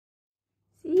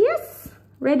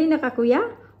Ready na ka, Kuya?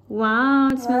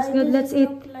 Wow, it smells good. Let's eat.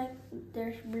 Look like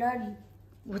there's blood.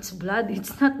 What's blood?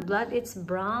 It's not blood. It's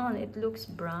brown. It looks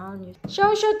brown.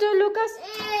 Show to Lucas.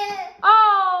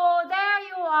 Oh, there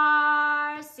you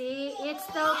are. See, it's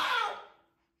still...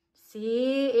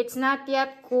 See, it's not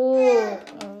yet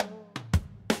cooked. Oh.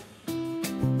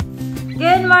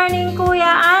 Good morning,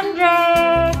 Kuya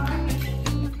Andrei.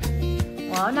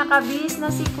 Wow, nakabihis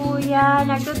na si Kuya.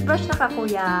 Nag-toothbrush na ka,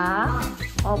 Kuya?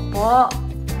 Opo.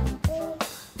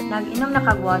 Nag-inom na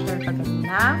kag-water pa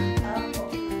kanina?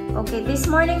 Okay, this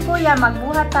morning, Kuya,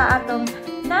 magbuhat ta atong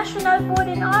national food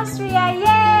in Austria.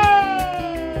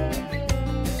 Yay!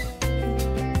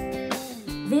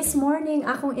 This morning,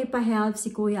 akong ipa-help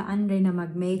si Kuya Andrei na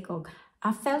mag-make og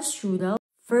apfel strudel.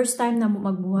 First time na mo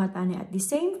magbuhat ani. At the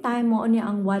same time, mo niya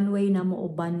ang one way na mo o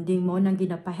bonding mo nang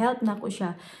ginapa-help na ko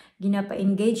siya,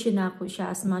 ginapa-engage na ko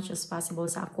siya as much as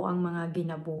possible sa ako ang mga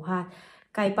ginabuhat.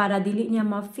 Kay para dili niya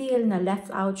ma-feel na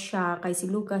left out siya kay si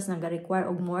Lucas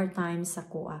nag-require og more time sa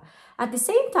kuha. At the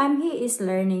same time, he is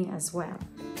learning as well.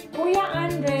 Kuya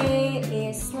Andrei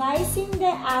is slicing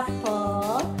the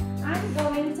apple. I'm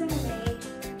going to make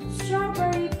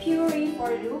strawberry puree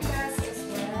for Lucas as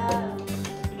well.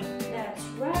 That's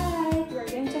right.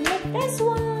 We're going to make this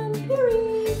one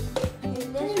puree. Is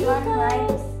this one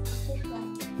right?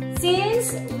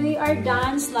 Since we are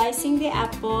done slicing the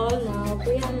apple, now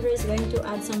Kuya Andrei is going to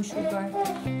add some sugar.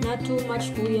 Not too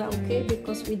much, Kuya, okay?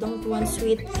 Because we don't want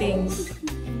sweet things.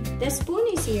 The spoon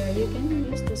is here. You can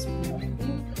use the spoon.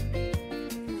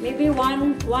 Maybe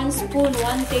one spoon,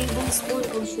 1 tablespoon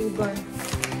of sugar.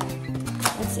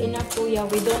 That's enough, Kuya.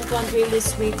 We don't want really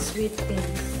sweet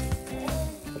things.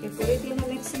 Okay, put it in a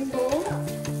mixing bowl.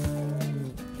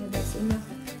 Okay, that's enough.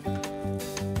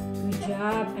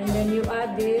 And then you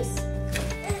add this.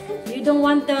 You don't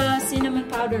want the cinnamon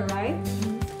powder, right?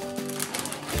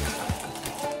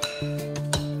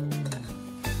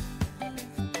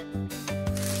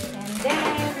 And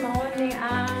then only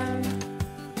I'm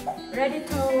ready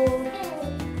to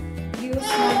use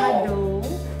my dough.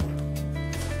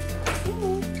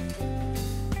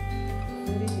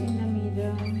 Put it in the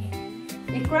middle.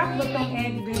 I-crack ba tong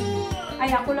egg, baby? Ay,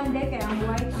 ako lang din kaya ang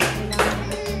white ang kailangan.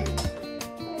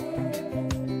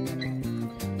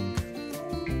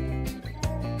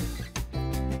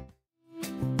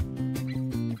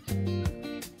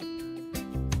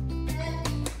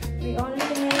 We only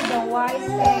need the white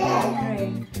egg,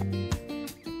 Andrei.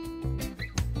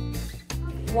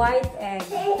 White egg.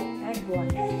 Egg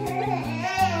one.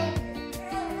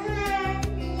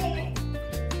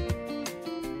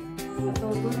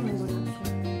 Atogo na mo na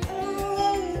siya.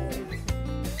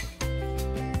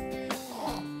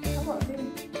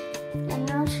 And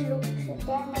now she looks at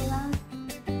them and now.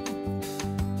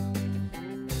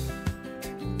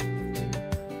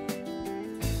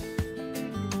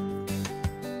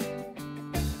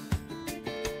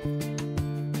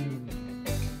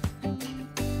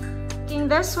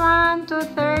 This one to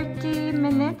 30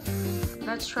 minutes.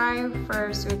 Let's try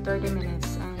first with 30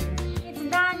 minutes. And it's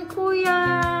done, Kuya!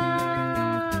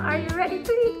 Are you ready to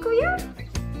eat, Kuya?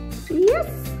 Yes!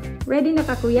 Ready na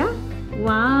ka, Kuya?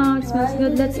 Wow, it smells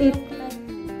good. Let's eat.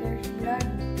 There's blood.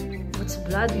 What's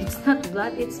blood? It's not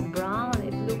blood. It's brown.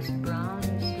 It looks brown.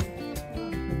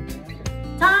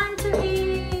 Time to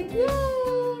eat!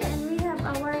 Yay! And we have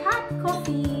our hot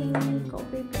coffee.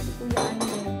 Coffee for Kuya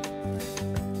Andrei.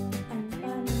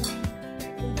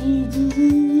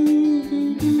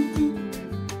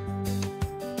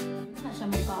 Siya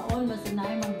mukhaon, basta na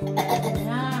ay magbuhat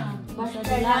niya. Basta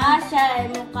dulaan siya ay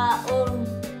mukhaon.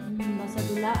 Basta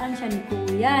dulaan siya ni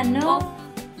Kuya, no?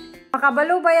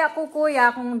 Makabalubay ako,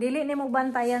 Kuya, kung dili ni mo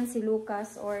bantayan si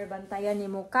Lucas or bantayan ni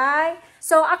mo kay.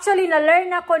 So, actually, na-learn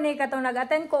ako ni katong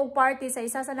nag-attend ko og party sa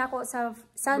isa sa nako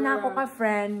ka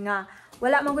friend nga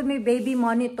wala man gud may baby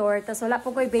monitor, tas wala po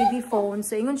ko'y baby phone.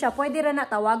 So, ingon siya, pwede ra na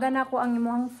tawagan ako ang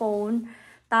imong phone,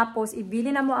 tapos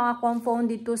ibili na mo ang akong phone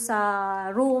dito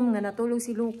sa room nga natulog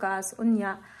si Lucas.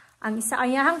 Unya, ang isa ang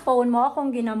iyang phone mo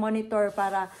akong gina-monitor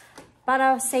para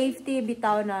safety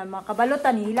bitaw na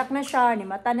makabalutan, hilak na siya, ni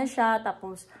mata na siya,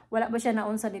 tapos wala ba siya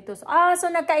naunsa dito.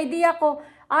 So nagka-idea ko,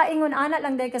 ingon ana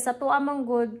lang dahil ka sa tuwa mang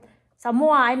good, sa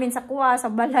mua, sa kuha, sa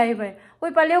balay ba.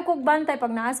 Uy, paliw kog bantay pag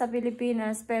naa sa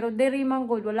Pilipinas, pero diri man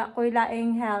good, wala ko'y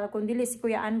laing hell, kung dili si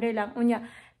Kuya Andrei lang. Unya,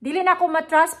 dili na ako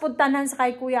matrust pud tanan sa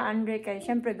kay Kuya Andrei, kay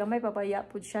syempre gamay papaya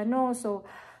pud siya, no? So,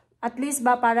 at least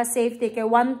ba para safety, kay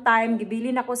one time,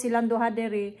 gibili na ko silang duha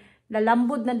diri,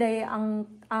 lalambod na day ang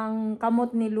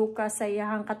kamot ni Lucas sa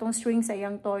iyang katong string sa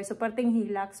iyang toy. So, parting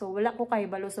hilak. So, wala ko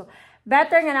kahibalo. So,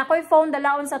 better nga na ako'y phone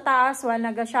dalaon sa taas while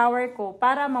nag-shower ko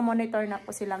para ma-monitor na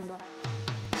ko silang doon.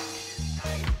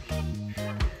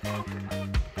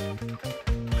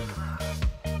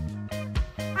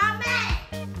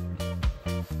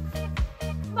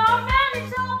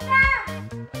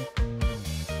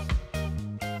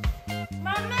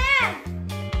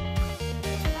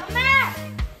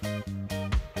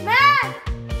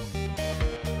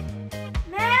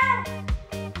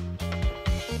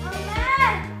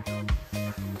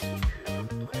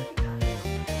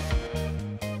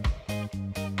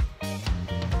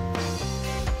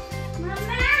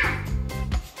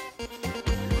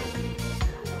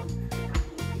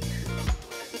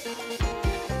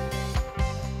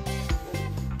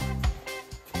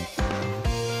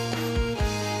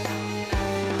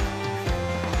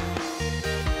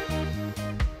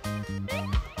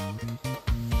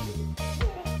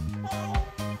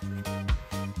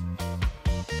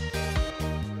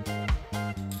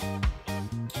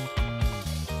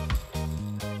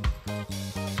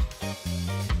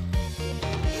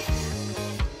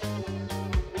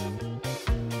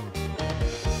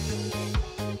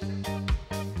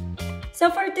 So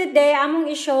for today,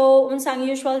 among i-show unsang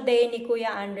usual day ni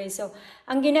Kuya Andrei. So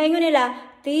ang ginaingon nila,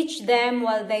 teach them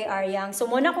while they are young. So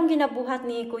muna kong ginabuhat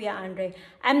ni Kuya Andrei.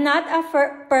 I'm not a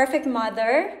perfect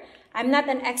mother. I'm not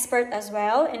an expert as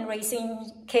well in raising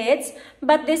kids.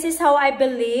 But this is how I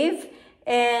believe.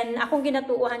 And akong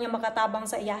ginatuuhan niya makatabang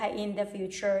sa iyaha in the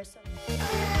future. So,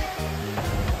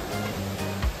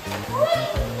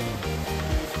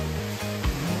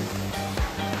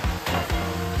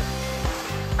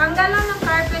 tanggal lang ng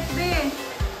carpet, be.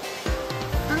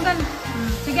 Tanggal.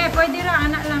 Sige, pwede ra,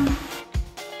 anak lang.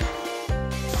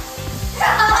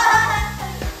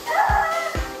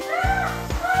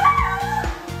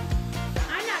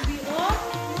 Anak, be, oh.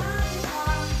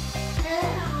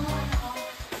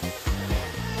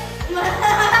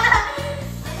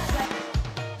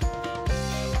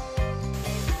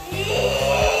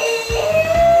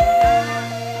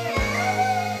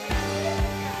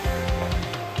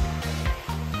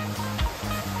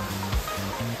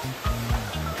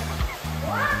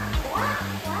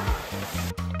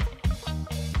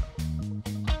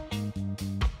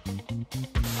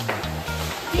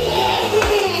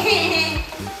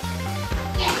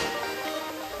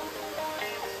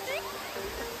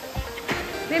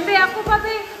 Bebe, ako pa,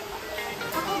 be.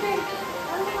 Ako, be.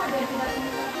 Ano nga, be?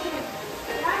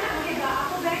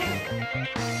 Ako, be.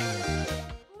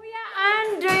 Kuya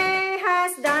Andrei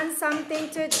has done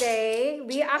something today.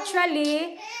 We have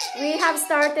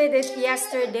started it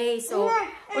yesterday. So,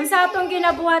 unsa atong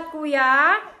ginabuhat,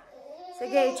 kuya?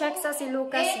 Sige, check sa si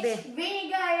Lucas, be.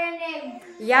 Vinegar and egg.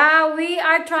 Yeah, we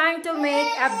are trying to make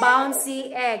a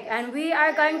bouncy egg. And we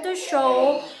are going to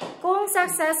show kung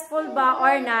successful ba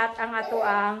or not ang ato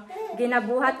ang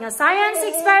ginabuhat nga science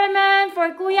experiment for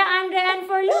Kuya Andrei and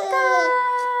for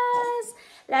Lucas.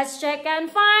 Let's check and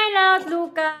find out,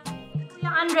 Lucas. Kuya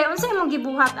Andrei, unsa imong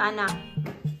gibuhat, ana?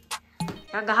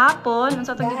 Kagahapon,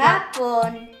 unsa tong gibuhat?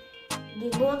 Kahapon,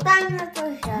 gibutan na to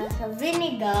siya sa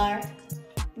vinegar.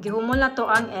 Gihumol na to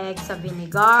ang egg sa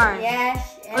vinegar.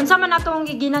 Yes. Unsa man natong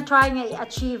gina-try nga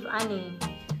i-achieve ani?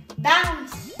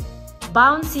 Bounce.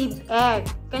 Bouncy egg.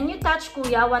 Can you touch,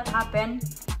 kuya, what happened?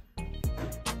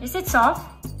 Is it soft?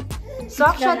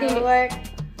 Soft siya, It's dili? gonna work.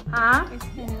 Ha? It's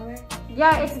gonna work.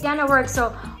 Yeah, it's gonna work. So,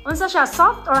 unsa siya?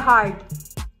 Soft or hard?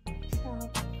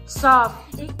 Soft.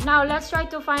 Now, let's try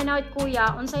to find out,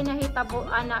 kuya, unsay nahitabo,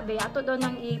 ana, be? Ato doon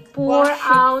nang i-pour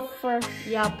out. First.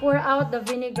 Yeah, pour out the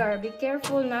vinegar. Be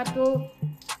careful not to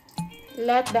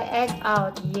let the egg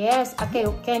out. Yes. Okay,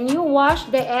 can you wash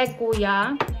the egg,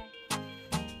 kuya?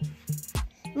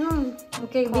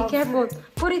 Okay, be careful.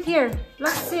 Put it here.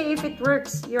 Let's see if it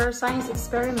works, your science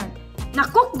experiment.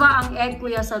 Nakook ba ang egg,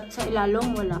 kuya, sa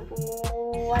ilalong? Wala.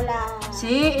 Wala.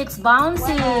 See, it's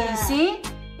bouncy. Wala. See?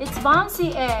 It's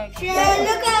bouncy egg.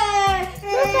 Lucas!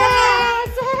 Lucas!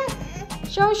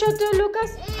 Show to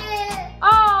Lucas.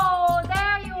 Oh,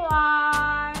 there you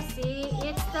are. See,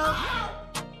 it's still...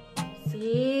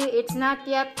 See, it's not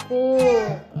yet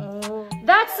cool. Oh.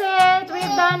 That's it. We've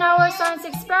done our science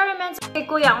experiments. Okay,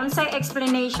 kuya, unsay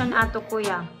explanation ato,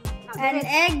 kuya? An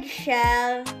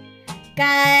eggshell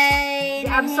kay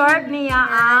I-absorb niya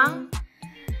ang...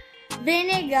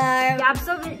 vinegar.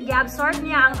 I-absorb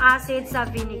niya ang acid sa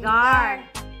vinegar.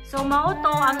 So, mauto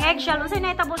ang eggshell. Unsay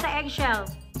nahitabo sa eggshell?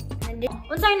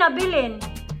 Unsay nabilin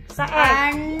sa egg?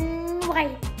 And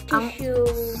white tissue.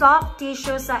 Ang soft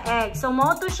tissue sa egg. So,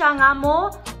 mauto siya nga mo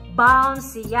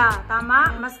bounce siya.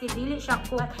 Tama? Maski dili siya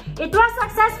cook. It was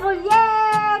successful!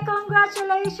 Yay!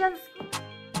 Congratulations!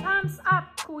 Thumbs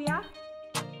up, kuya.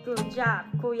 Good job,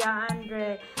 Kuya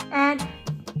Andrei. And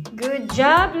good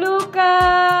job,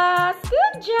 Lucas!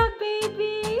 Good job,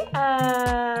 baby!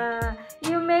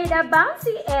 You made a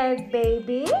bouncy egg,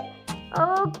 baby.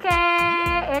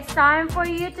 Okay, it's time for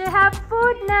you to have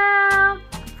food now.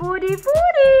 Foodie,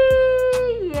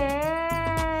 foodie!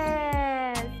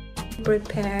 Yes!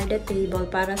 Prepare the table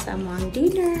para sa among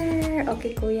dinner.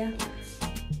 Okay, kuya.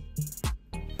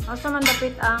 Asa man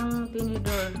dapit ang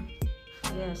tinidor?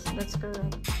 Yes, that's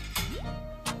correct.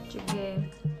 Sige.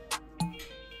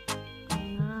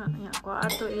 Ko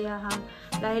ato iyahang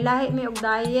lahi-lahi mi og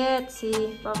diet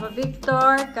si Papa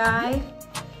Victor kay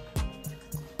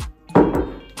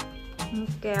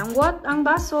okay, ang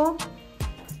baso.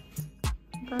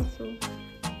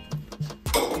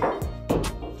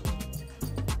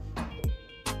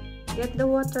 Get the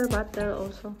water bottle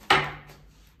also.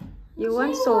 You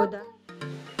want soda?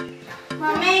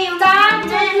 Mommy, you Time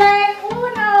to play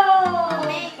Uno!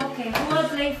 Okay, who will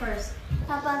play first?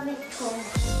 Papa Victor.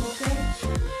 Okay.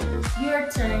 Your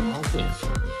turn. Okay.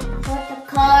 Put the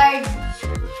card.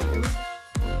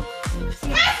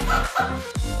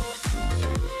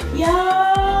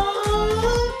 Yeah!